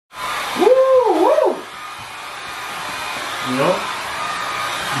You know?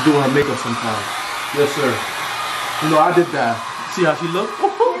 You do her makeup sometimes. Yes, sir. You know, I did that. See how she looked?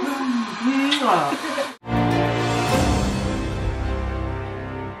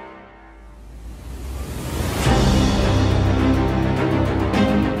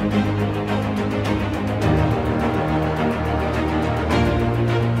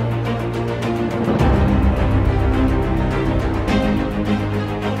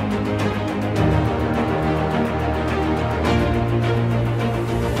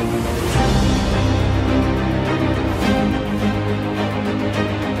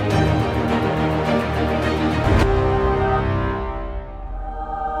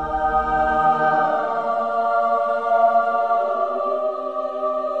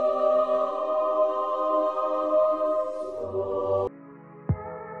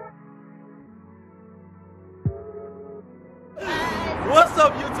 What's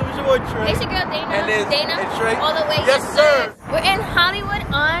up, YouTube? It's your boy Trey. It's your girl Daina. And it's Daina. Trey. All the way. Yes, sir. We're in Hollywood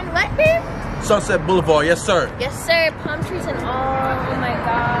on what, babe? Sunset Boulevard. Yes, sir. Yes, sir. Palm trees and all. Oh my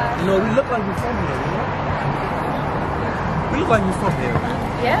God. You know, we look like we're from here, you know? We look like we're from here.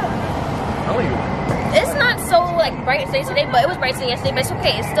 Yeah. How are you? It's not so like bright today, but it was bright yesterday. But it's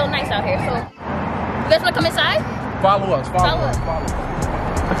okay. It's still nice out here. So, you guys wanna come inside? Follow us. Follow us. Follow us.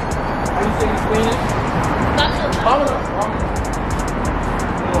 How you say in Spanish? Follow us.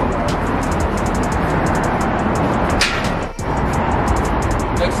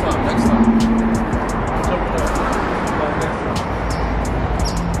 Next time. Next time.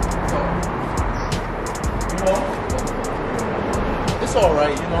 You know, it's all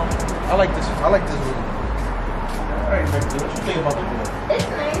right. You know, I like this. I like this movie. All right, what you think about the movie? It's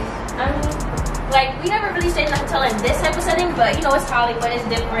nice. I mean, like we never really stayed in a hotel in this type of setting, but you know, it's Hollywood. It's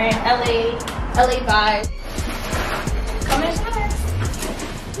different. LA vibes. Come inside.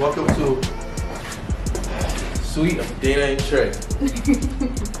 Welcome to Suite of Daina and Trey.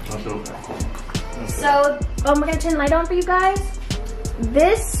 So, we're gonna turn the light on for you guys.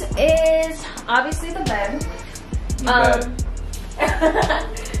 This is obviously the bed.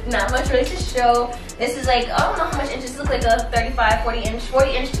 Not much really to show. This is like, I don't know how much inches. This looks like a 35, 40 inch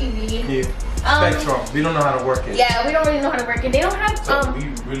TV. Yeah. Spectrum. We don't know how to work it. Yeah, we don't really know how to work it. They don't have So we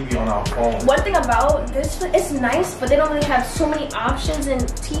really be on our phone. One thing about this, it's nice, but they don't really have so many options in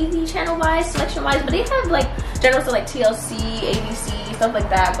TV channel wise, selection wise. But they have like general stuff like TLC, ABC, stuff like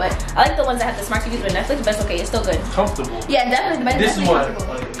that. But I like the ones that have the smart TVs with Netflix. But it's okay, it's still good. Comfortable. Yeah, definitely. The bed This is what?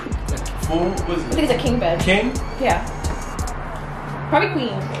 Like, full? What is it? I think it's a king bed. King? Yeah. Probably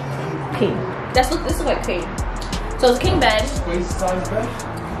queen. King. This is like king. So it's king bed. Queen size bed?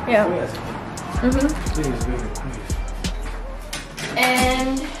 Yeah. Oh, yes.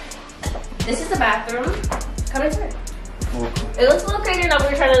 And this is the bathroom. Come inside. Okay. It looks a little crazier now. We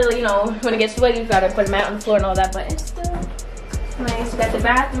were trying to, you know, when it gets wet, you gotta put a mat on the floor and all that, but it's still nice. We got the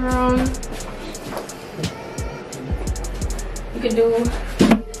bathroom. You can do.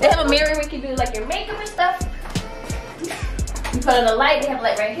 They have a mirror where you can do like your makeup and stuff. You put on the light. They have a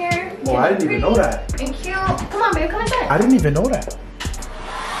light right here. Oh, I didn't even know that. And cute. Come on, babe. Come inside. I didn't even know that.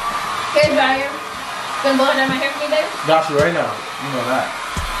 Hair dryer. Gonna blow down my hair for me, babe? Got you right now. You know that.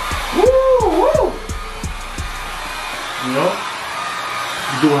 Woo, woo. You know?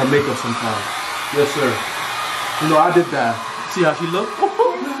 You do her makeup sometimes. Yes, sir. You know, I did that. See how she looked?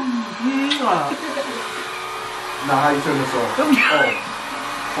 Now, how you turn this off?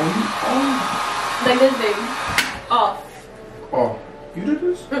 Like this, baby. Off. Oh. You did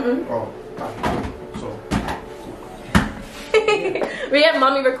this? Oh. So. We have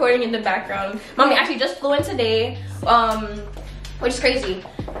mommy recording in the background. Mommy actually just flew in today, which is crazy.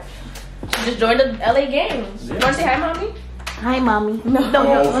 She just joined the LA Games. You want to say hi, mommy? Hi, mommy. No,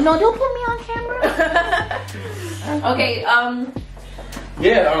 no, don't put me on camera. Okay,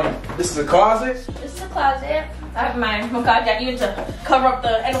 Yeah, this is a closet. this is a closet. I have my massage jacket even to cover up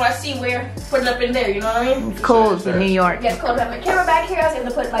the NYC wear, put it up in there, you know what I mean? It's cold in New York. Yeah, it's cold. I have my camera back here. I was able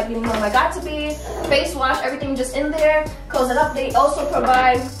to put like, you know, my got to be, face wash, everything just in there. Close it up. They also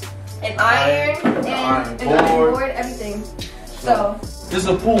provide an iron and an iron board, everything. So this is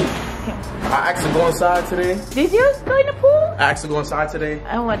a pool. I asked to go inside today. Did you go in the pool? I asked to go inside today.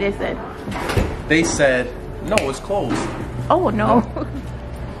 And what they said? They said, no, it's closed. Oh, no.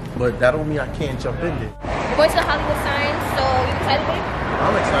 But that don't mean I can't jump in there. we're going to the Hollywood signs. So you excited, babe?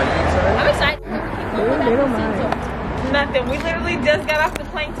 I'm excited. You excited? I'm excited. They don't mind. Nothing. We literally just got off the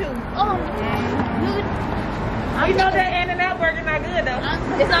plane, too. Oh, You know that In-N-Out burger not good, though.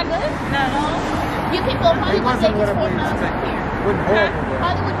 it's not good? No. You can go Hollywood Steak is $4 here. Hollywood.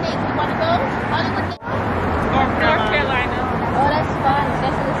 Hollywood Steak, you want to go? Hollywood Steak. North Carolina. Oh, that's fun.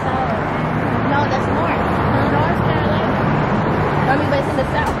 That's in the south. No, that's north. North Carolina.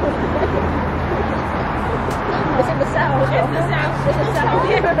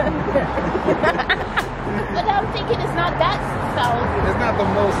 But I'm thinking it's not that south. It's not the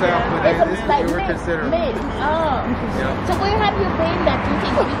most south, but it is. Like You were considering. mid. Oh. Yeah. So where have you been that you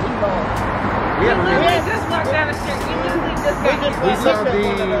think we can go? We literally just walked down the street. We literally just got We saw the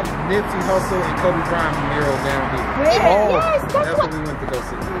Nipsey Hussle and Kobe Bryant mural down here. Really? Oh, Yes, that's what we went to go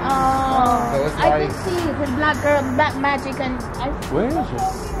see. Oh. So it's I like, did see it with Black Girl, Black Magic, and where is it?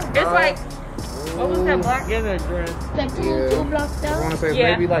 It's like, what was that block? like two blocks I down. want to say it's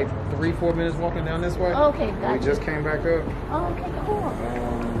Yeah. maybe like 3-4 minutes walking down this way. Okay, We gotcha. just came back up. Oh, okay, cool.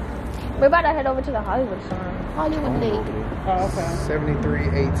 We're about to head over to the Hollywood sign. Hollywood Lake. Oh, okay.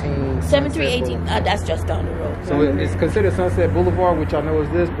 7318. 7318. That's just down the road. So it's considered Sunset Boulevard, which I know is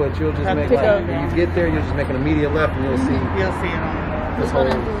this, but you'll just make like, when you get there, you'll just make an immediate left and you'll see You'll see it on this whole.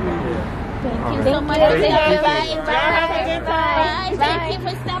 Thank you Okay. so much. Thank you. Bye. Bye. Thank you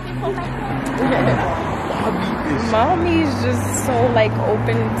for stopping for my Mommy's just so like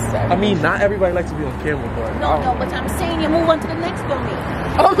open. I mean, not everybody likes to be on camera, but No, but I'm saying you move on to the next building.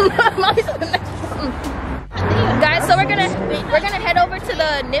 Oh, mommy's on the next one. Guys, so we're gonna head over to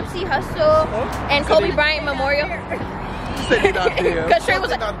the Nipsey Hussle and Kobe Bryant Memorial. Cause Trey was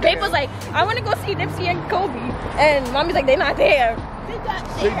like, Babe was like, I want to go see Nipsey and Kobe, and mommy's like, they're not there.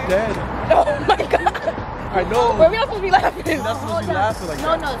 they dead. Oh my god. I know. Were we all supposed to be laughing? That's supposed to be laughing like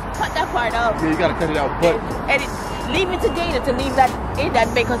No, that. cut that part out. Yeah, you gotta cut it out. But And leave it to Daina to leave that in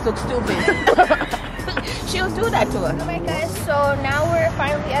that make us look stupid. She'll do that to us. Alright guys, so now we're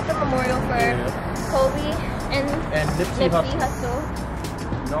finally at the memorial for Kobe and Nipsey Nipsey Hussle. Hussle.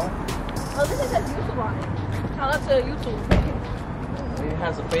 No, Oh, this is a YouTube on it. Shout out to YouTube. it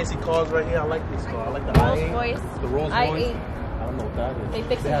has some fancy cars right here. I like this car. I like the Rolls I8. Royce. The Rolls Royce. I8. I don't know what that is. They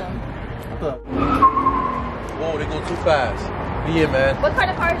fixing them. Whoa, they go too fast. Yeah, man. What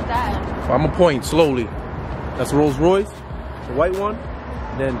kind of car is that? I'm gonna point slowly. That's Rolls Royce, the white one.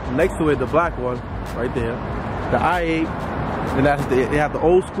 Then next to it, the black one, right there. The I8. Then that's they have the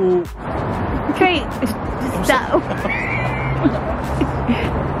old school. Great. Stop.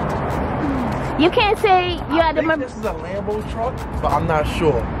 You can't say you had I to think this is a Lambo truck, but I'm not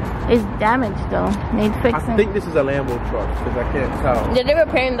sure. It's damaged though. Needs I fixing. think this is a Lambo truck because I can't tell. Yeah, they're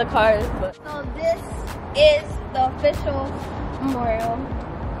repairing the cars. But. So this is the official memorial.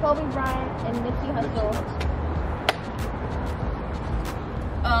 Kobe Bryant and Nipsey Hussle.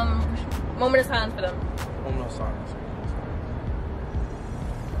 Moment of silence for them. Oh no, sorry.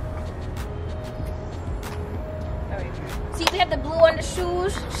 See, we have the blue on the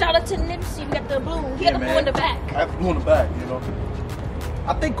shoes. Shout out to Nipsey. We got the blue. He got the blue in the back. I have the blue in the back, you know.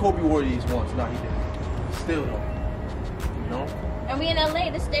 I think Kobe wore these once. No, he didn't. Still though. You know? And we in LA.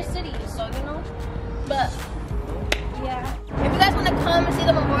 This is their city, so you know. But yeah. If you guys want to come and see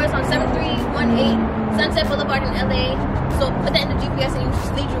the memorials on 7318 Sunset Boulevard in LA, so put that in the GPS and you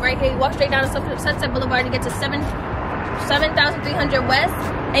just lead you right here. You walk straight down to Sunset Boulevard and get to 7300 West,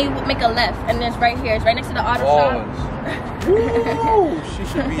 and you make a left, and it's right here. It's right next to the auto shop. Ooh, she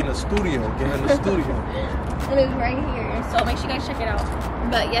should be in the studio. Get in the studio. And it's right here. So make sure you guys check it out.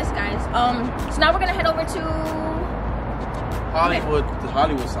 But yes, guys. So now we're gonna head over to Hollywood, the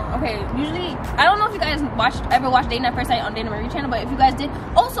Hollywood sign. Okay, usually, I don't know if you guys ever watched Daina at First Sight on Daina Marie channel, but if you guys did,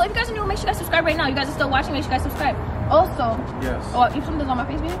 also, if you guys are new, make sure you guys subscribe right now. You guys are still watching, make sure you guys subscribe. Also, Yes. oh, you put this on my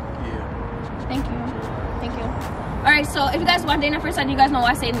face video? Yeah. Thank you. Thank you. Alright, so if you guys watch Daina at First Sight, you guys know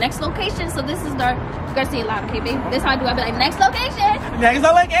I say next location, so this is the, you gotta say it loud, okay, babe? This is how I do it. I be like, next location! Next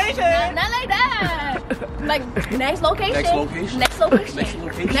location. Not like that! Like, next location. Next location. Next location. Next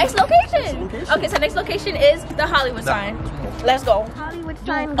location. Next location. Next location. Okay, so next location is the Hollywood sign. Let's go. Hollywood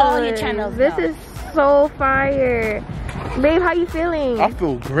sign. all your channels This now. is so fire. Babe, how you feeling? I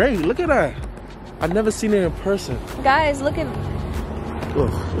feel great. Look at that. I've never seen it in person. Guys, look at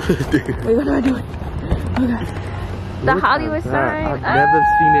Ugh. Wait, what do I do? Okay. The Hollywood sign. I've never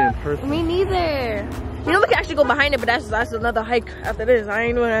seen it in person. Me neither. you know we can actually go behind it, but that's another hike after this. I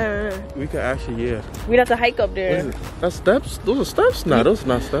ain't doing We could actually, yeah. we'd have to hike up What there. is it? That's steps? Those are steps? Nah, those are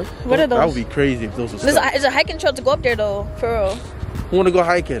not steps. What are That those? would be crazy if those were There's steps. a hiking trail to go up there though, for real. Who wanna go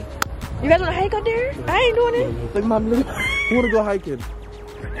hiking? You guys wanna hike up there? I ain't doing it. Look, mom, look. Who wanna go hiking?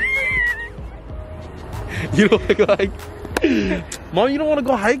 You don't wanna go hiking? Mom, you don't wanna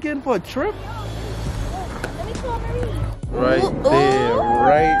go hiking for a trip? Let me call Marie. Right Ooh, there, ooh.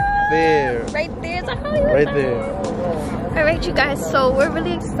 right there. Right there's a Hollywood Right sign. there. Alright you guys, so we're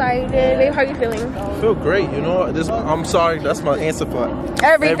really excited. Babe, how are you feeling? I feel great, you know. I'm sorry, that's my answer for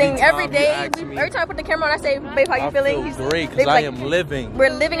Everything, every time you day. ask me. Every time I put the camera on, I say, babe, how you I feeling? feel great Babe's because I like, am living. We're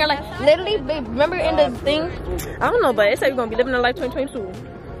living our life. Literally, babe, remember in the thing? I don't know, but it said we're gonna be living our life 2022.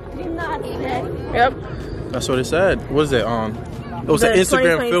 Yep. That's what it said. What is it? It was an The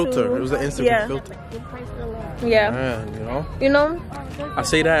Instagram 2022. filter. It was an Instagram filter. Yeah. Man, You know? I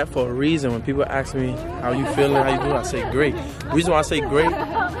say that for a reason. When people ask me how you feeling, how you doing, I say great. The reason why I say great,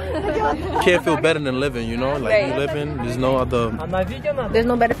 can't feel better than living, you know? Like you living, there's no other. There's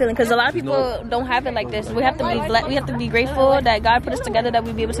no better feeling because a lot of people don't have it like this. We have to be grateful that God put us together, that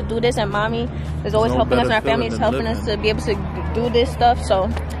we be able to do this, and mommy is always helping us, and our family is helping us to be able to do this stuff. So,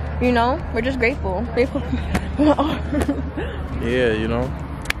 you know, we're just grateful. Yeah, you know.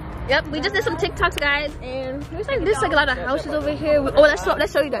 Yep, we just did some TikToks, guys, and there's like a lot of houses over here. Oh, let's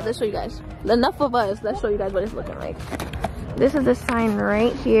show you guys. Let's show you guys. Enough of us. Let's show you guys what it's looking like. This is the sign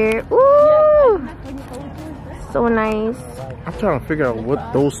right here. Ooh, so nice. I'm trying to figure out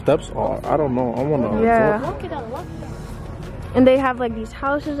what those steps are. I don't know. I wanna. Yeah. And they have like these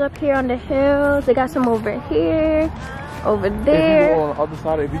houses up here on the hills. They got some over here, over there. If you go on the other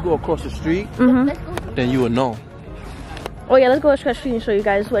side, if you go across the street, then you would know. Oh yeah, let's go across the street and show you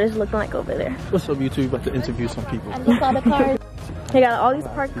guys what it's looking like over there. What's up, YouTube? About to interview some people. Look all the cars. They got all these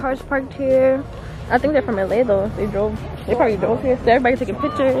cars parked here. I think they're from LA though. They probably drove here. So everybody's taking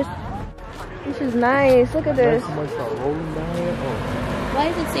pictures. This is nice. Look at this. Why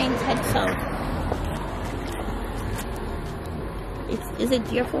is it saying head south? Is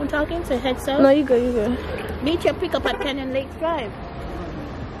it your phone talking to head south? No, you good, you good. Meet your pickup at Canyon Lake Drive.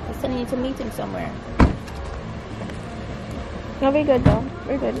 They're sending you to meeting somewhere. No, we're good though.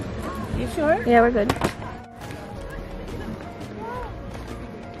 We're good. You sure? Yeah, we're good.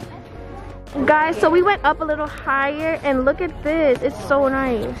 Guys, so we went up a little higher and look at this. It's so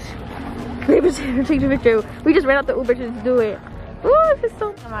nice. Take the picture. We just ran out the Uber to do it. Ooh, this is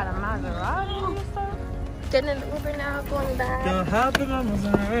so. I'm out of Maserati and stuff. Getting in the Uber now, going back.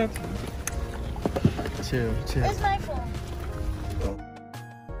 Chill, chill. Where's my phone?